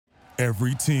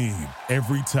Every team,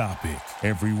 every topic,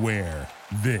 everywhere.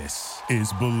 This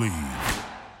is Believe.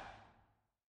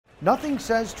 Nothing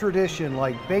says tradition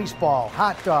like baseball,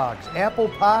 hot dogs, apple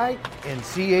pie, and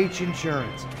CH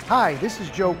Insurance. Hi, this is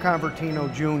Joe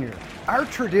Convertino Jr. Our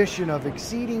tradition of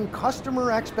exceeding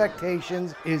customer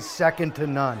expectations is second to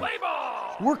none. Play ball!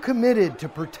 We're committed to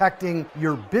protecting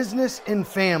your business and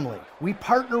family. We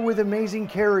partner with amazing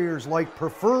carriers like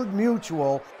Preferred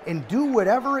Mutual and do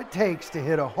whatever it takes to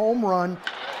hit a home run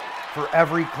for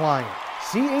every client.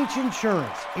 CH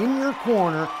Insurance, in your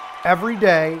corner, every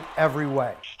day, every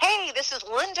way. Hey, this is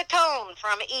Linda Cohn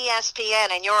from ESPN,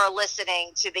 and you're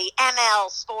listening to the ML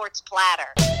Sports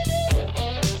Platter.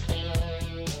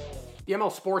 The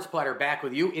ML Sports Platter back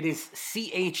with you. It is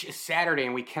CH Saturday,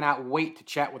 and we cannot wait to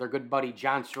chat with our good buddy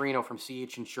John Sereno from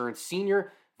CH Insurance,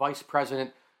 Senior Vice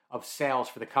President of Sales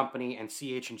for the company. And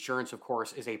CH Insurance, of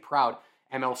course, is a proud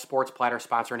ML Sports Platter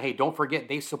sponsor. And hey, don't forget,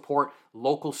 they support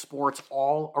local sports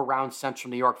all around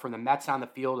Central New York, from the Mets on the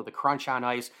field to the Crunch on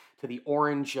ice to the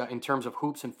Orange in terms of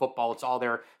hoops and football. It's all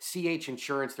there. CH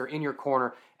Insurance, they're in your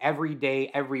corner every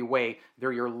day, every way.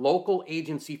 They're your local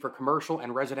agency for commercial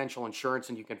and residential insurance,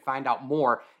 and you can find out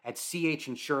more at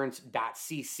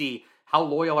chinsurance.cc. How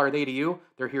loyal are they to you?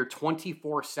 They're here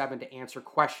 24/7 to answer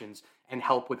questions and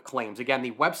help with claims. Again,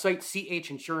 the website,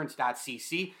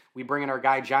 chinsurance.cc. We bring in our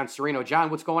guy, John Sereno. John,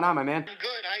 what's going on, my man? I'm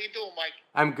good. How you doing, Mike?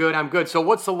 I'm good. So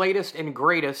what's the latest and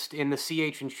greatest in the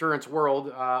CH Insurance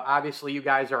world? Obviously, you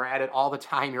guys are at it all the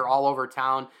time. You're all over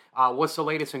town. What's the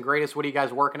latest and greatest? What are you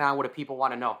guys working on? What do people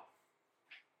want to know?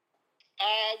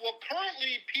 Well,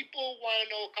 currently, people want to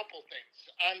know a couple things.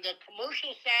 On the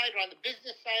commercial side, or on the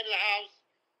business side of the house,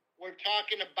 we're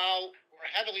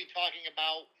heavily talking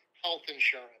about health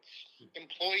insurance,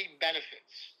 employee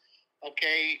benefits.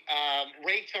 Okay,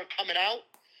 rates are coming out.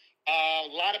 A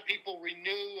lot of people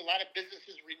renew. A lot of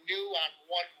businesses renew on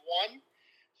 1/1,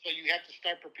 so you have to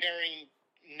start preparing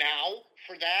now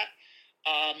for that.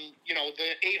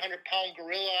 The 800-pound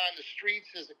gorilla on the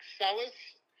streets is Excellus,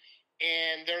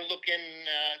 and they're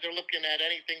looking at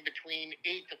anything between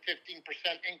 8 to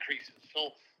 15% increases.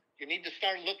 So you need to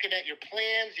start looking at your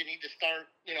plans. You need to start,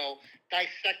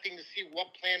 dissecting to see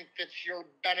what plan fits your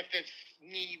benefits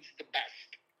needs the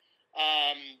best.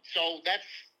 So that's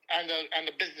on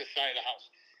the business side of the house.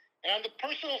 And on the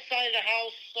personal side of the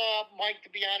house, Mike, to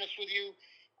be honest with you,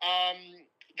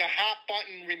 the hot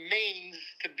button remains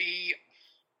to be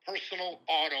personal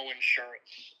auto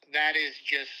insurance. That is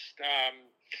just,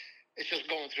 it's just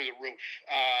going through the roof.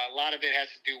 A lot of it has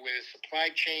to do with supply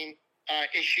chain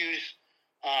issues.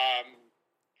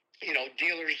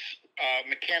 Dealers,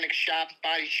 mechanic shops,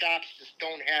 body shops just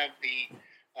don't have the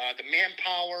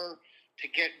manpower to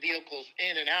get vehicles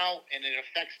in and out, and it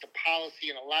affects the policy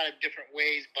in a lot of different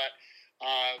ways. But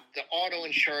the auto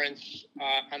insurance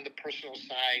on the personal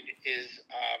side is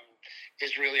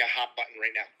really a hot button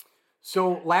right now.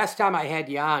 So last time I had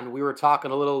you on, we were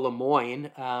talking a little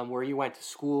Moyne, where you went to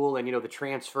school, and the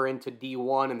transfer into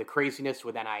D1 and the craziness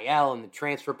with NIL and the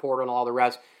transfer portal and all the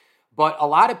rest. But a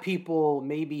lot of people,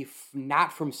 maybe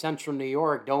not from Central New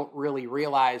York, don't really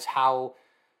realize how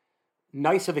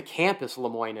nice of a campus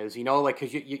Moyne is,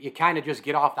 because you kind of just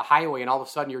get off the highway and all of a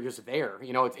sudden you're just there.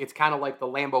 It's kind of like the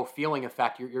Lambeau feeling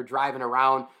effect. You're driving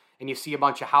around and you see a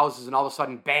bunch of houses and all of a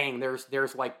sudden, bang,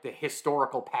 there's like the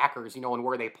historical Packers, and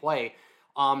where they play.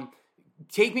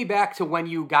 Take me back to when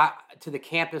you got to the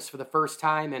campus for the first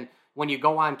time, and when you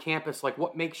go on campus, like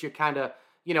what makes you kind of,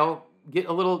 get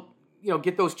a little,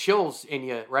 get those chills in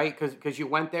you, right? Because you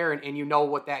went there and you know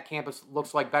what that campus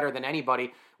looks like better than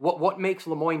anybody. What makes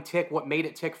Moyne tick? What made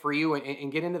it tick for you?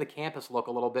 And get into the campus look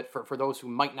a little bit for those who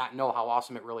might not know how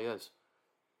awesome it really is.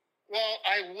 Well,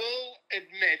 I will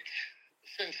admit,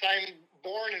 since I'm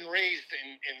born and raised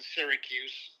in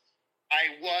Syracuse,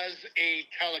 I was a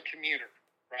telecommuter,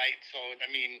 right? So,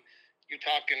 you're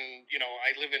talking,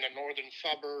 I live in a northern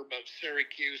suburb of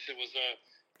Syracuse. It was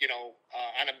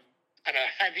on a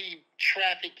heavy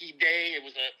trafficy day, it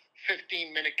was a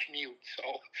 15-minute commute.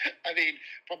 So,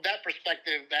 from that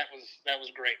perspective, that was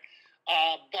great.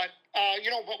 But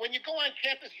when you go on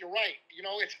campus, you're right.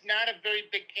 It's not a very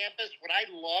big campus. What I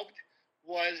loved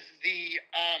was the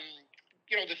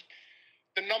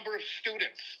number of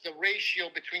students, the ratio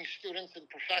between students and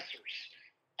professors.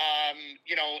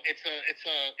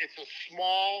 It's a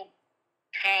small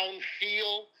town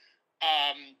feel.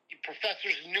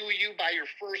 Professors knew you by your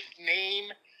first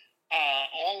name.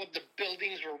 All of the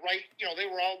buildings were right, they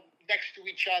were all next to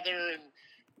each other, and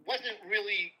wasn't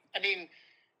really,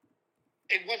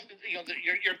 it wasn't,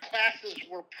 your classes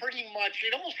were pretty much,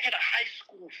 it almost had a high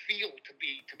school feel, to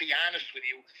be honest with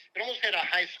you. It almost had a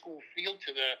high school feel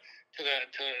to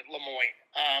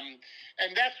Lemoyne.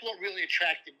 And that's what really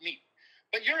attracted me.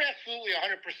 But you're absolutely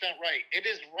 100% right. It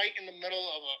is right in the middle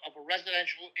of a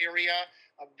residential area,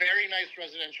 a very nice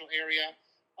residential area.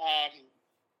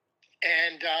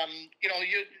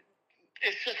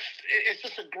 It's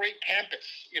just a great campus,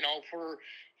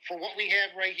 for what we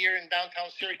have right here in downtown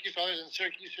Syracuse. Other than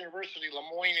Syracuse University,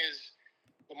 Lemoyne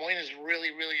is really,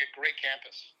 really a great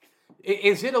campus.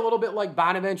 Is it a little bit like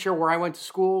Bonaventure, where I went to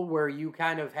school, where you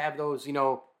kind of have those,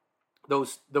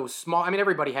 those small, I mean,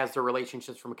 everybody has their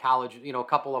relationships from college, a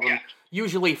couple of them,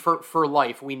 usually for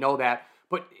life. We know that.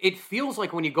 But it feels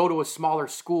like when you go to a smaller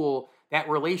school, that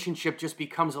relationship just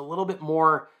becomes a little bit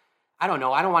more, I don't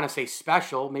know, I don't want to say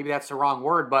special. Maybe that's the wrong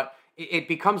word, but it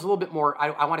becomes a little bit more,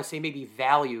 I want to say maybe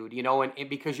valued, and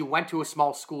because you went to a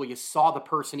small school, you saw the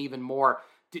person even more.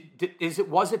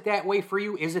 Was it that way for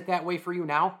you? Is it that way for you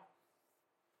now?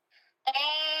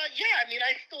 Yeah, I mean,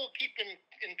 I still keep in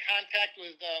contact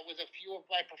with a few of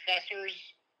my professors.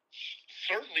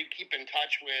 Certainly keep in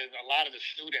touch with a lot of the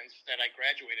students that I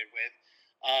graduated with.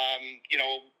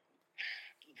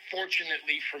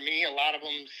 Fortunately for me, a lot of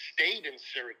them stayed in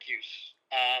Syracuse.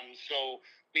 So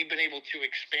we've been able to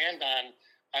expand on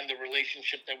the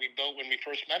relationship that we built when we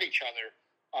first met each other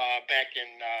back in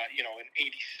in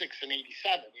 '86 and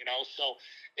 '87. So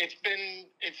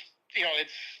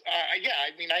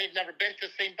I mean, I had never been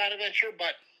to St. Bonaventure,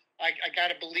 but I got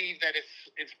to believe that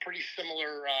it's pretty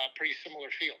similar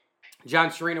feel.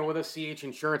 John Sereno with us, CH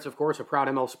Insurance, of course, a proud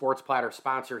ML Sports Platter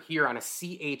sponsor here on a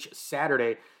CH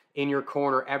Saturday. In your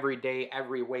corner every day,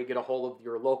 every way. Get a hold of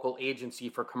your local agency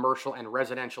for commercial and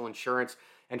residential insurance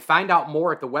and find out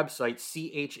more at the website,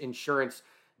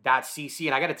 chinsurance.cc.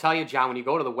 And I got to tell you, John, when you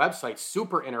go to the website,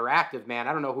 super interactive, man.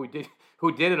 I don't know who did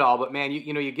it all, but man,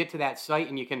 you get to that site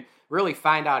and you can really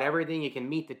find out everything. You can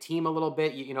meet the team a little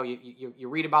bit. You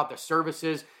read about the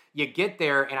services. You get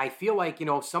there, and I feel like,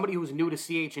 somebody who's new to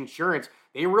CH Insurance,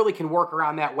 they really can work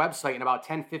around that website in about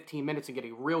 10, 15 minutes and get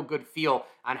a real good feel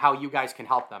on how you guys can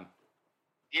help them.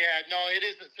 Yeah, no, it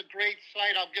is. It's a great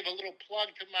site. I'll give a little plug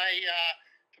to my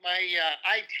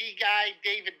IT guy,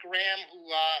 David Graham,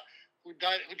 who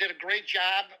did a great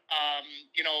job,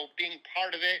 being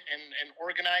part of it and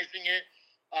organizing it.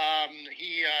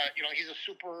 He's a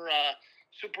super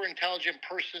intelligent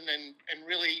person and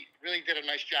really, really did a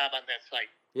nice job on that site.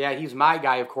 Yeah, he's my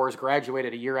guy, of course,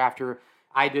 graduated a year after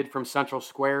I did from Central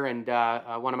Square, and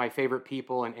one of my favorite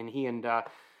people, and he and, I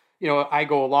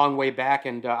go a long way back,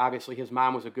 and obviously his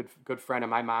mom was a good friend of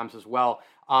my mom's as well.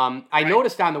 I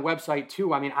noticed on the website,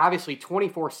 too, I mean, obviously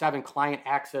 24/7 client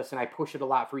access, and I push it a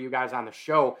lot for you guys on the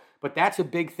show, but that's a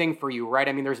big thing for you, right?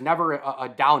 I mean, there's never a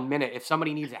down minute. If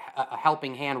somebody needs a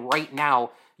helping hand right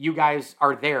now, you guys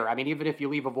are there. I mean, even if you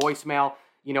leave a voicemail,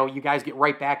 you guys get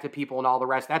right back to people and all the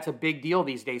rest. That's a big deal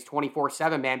these days,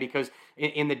 24/7, man, because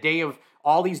in the day of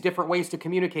all these different ways to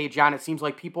communicate, John, it seems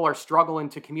like people are struggling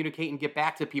to communicate and get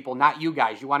back to people, not you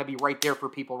guys. You want to be right there for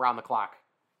people around the clock.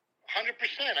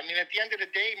 100%. I mean, at the end of the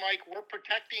day, Mike, we're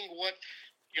protecting what's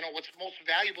most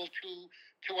valuable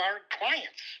to our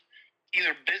clients,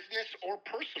 either business or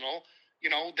personal.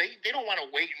 They don't want to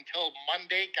wait until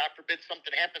Monday. God forbid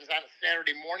something happens on a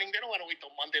Saturday morning. They don't want to wait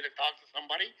till Monday to talk to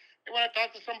somebody. They want to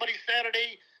talk to somebody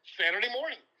Saturday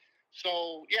morning.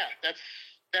 So yeah,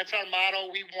 that's our motto.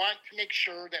 We want to make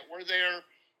sure that we're there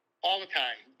all the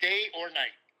time, day or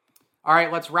night. All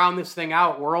right, let's round this thing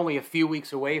out. We're only a few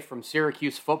weeks away from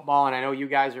Syracuse football, and I know you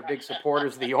guys are big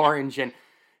supporters of the Orange. And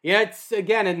yeah, it's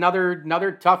again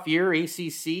another tough year,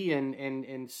 ACC,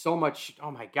 and so much. Oh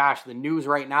my gosh, the news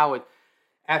right now with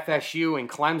FSU and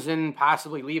Clemson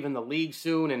possibly leaving the league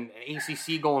soon, and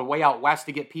ACC going way out west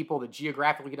to get people that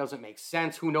geographically doesn't make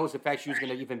sense. Who knows if FSU is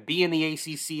going to even be in the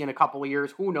ACC in a couple of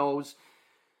years? Who knows?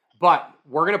 But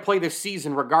we're going to play this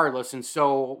season regardless. And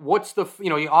so what's the,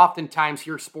 you oftentimes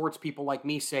hear sports people like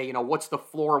me say, what's the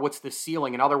floor? What's the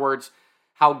ceiling? In other words,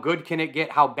 how good can it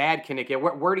get? How bad can it get?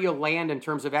 Where do you land in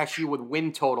terms of SU with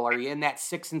win total? Are you in that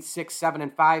 6-6,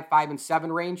 7-5,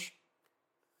 5-7 range?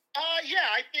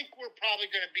 Yeah, I think we're probably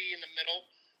going to be in the middle.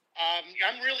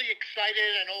 I'm really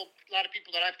excited. I know a lot of people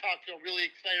that I've talked to are really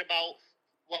excited about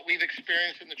what we've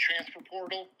experienced in the transfer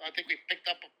portal. I think we've picked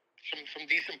up some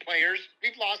decent players.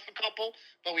 We've lost a couple,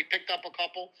 but we picked up a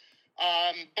couple.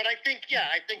 But I think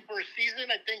for a season,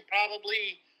 I think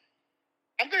probably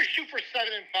I'm going to shoot for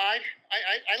 7-5.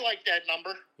 I like that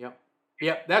number.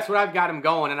 Yep, that's what I've got him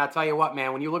going. And I'll tell you what,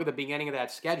 man, when you look at the beginning of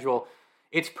that schedule,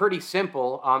 it's pretty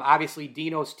simple. Obviously,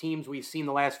 Dino's teams we've seen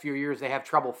the last few years, they have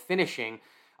trouble finishing.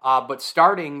 But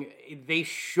starting, they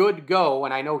should go,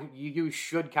 and I know you use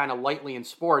should kind of lightly in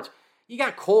sports. You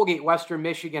got Colgate, Western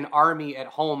Michigan, Army at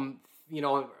home,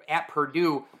 at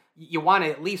Purdue. You want to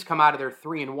at least come out of there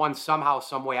 3-1 somehow,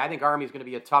 some way. I think Army is going to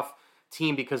be a tough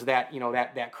team because of that,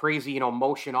 that crazy,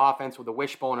 motion offense with the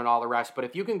wishbone and all the rest. But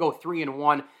if you can go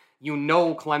 3-1,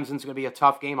 Clemson's going to be a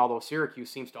tough game, although Syracuse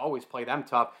seems to always play them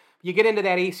tough. You get into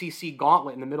that ACC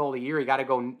gauntlet in the middle of the year, you got to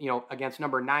go, against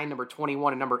number 9, number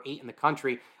 21, and number 8 in the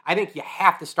country. I think you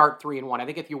have to start 3-1. I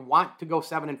think if you want to go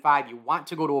 7-5, you want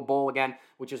to go to a bowl again,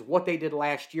 which is what they did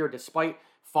last year, despite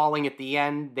falling at the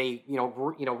end. They,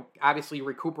 obviously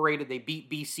recuperated. They beat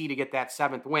BC to get that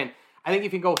 7th win. I think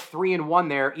if you go 3-1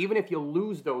 there, even if you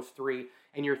lose those 3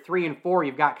 and you're 3-4,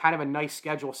 you've got kind of a nice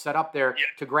schedule set up there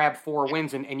to grab 4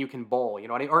 wins and you can bowl,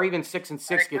 or even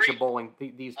 6-6 gets you bowling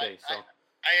these days. So.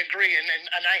 I agree, and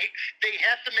they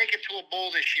have to make it to a bowl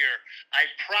this year. I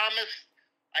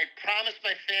promised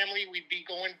my family we'd be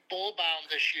going bowl bound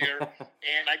this year,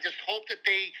 and I just hope that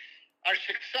they are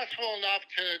successful enough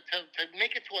to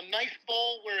make it to a nice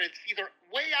bowl where it's either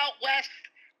way out west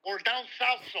or down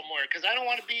south somewhere, because I don't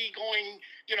want to be going,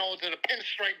 to the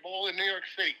Pinstripe Bowl in New York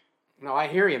City. No, I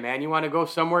hear you, man. You want to go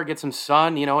somewhere, get some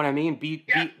sun, you know what I mean?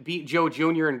 Beat Joe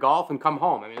Jr. in golf and come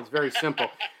home. I mean, it's very simple.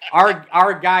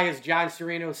 Our guy is John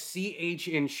Sereno, CH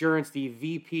Insurance, the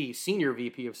VP, Senior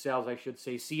VP of Sales, I should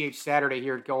say. CH Saturday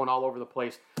here, going all over the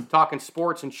place, talking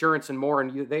sports, insurance, and more.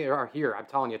 And they are here, I'm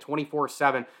telling you,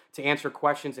 24/7 to answer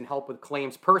questions and help with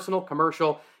claims, personal,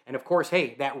 commercial, and of course,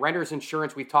 hey, that renter's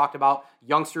insurance we've talked about,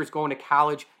 youngsters going to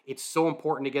college, it's so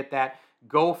important to get that.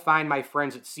 Go find my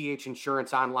friends at CH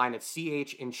Insurance online at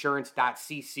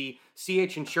chinsurance.cc.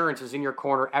 CH Insurance is in your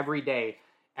corner every day,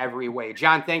 every way.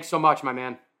 John, thanks so much, my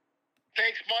man.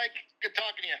 Thanks, Mike. Good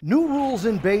talking to you. New rules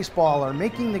in baseball are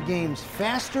making the games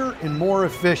faster and more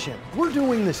efficient. We're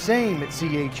doing the same at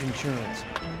CH Insurance,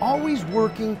 always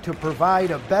working to provide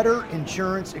a better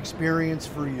insurance experience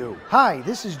for you. Hi,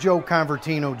 this is Joe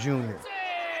Convertino Jr.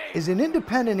 As an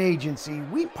independent agency,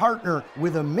 we partner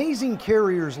with amazing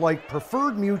carriers like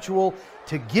Preferred Mutual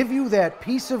to give you that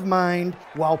peace of mind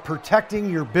while protecting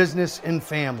your business and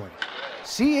family.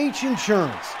 CH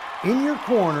Insurance, in your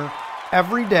corner,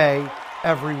 every day,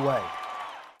 every way.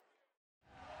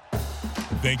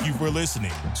 Thank you for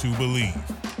listening to Believe.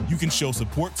 You can show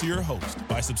support to your host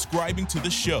by subscribing to the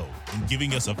show and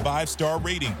giving us a 5-star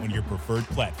rating on your preferred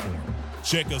platform.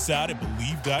 Check us out at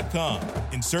Believe.com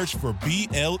and search for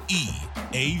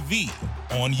BLEAV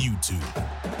on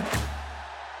YouTube.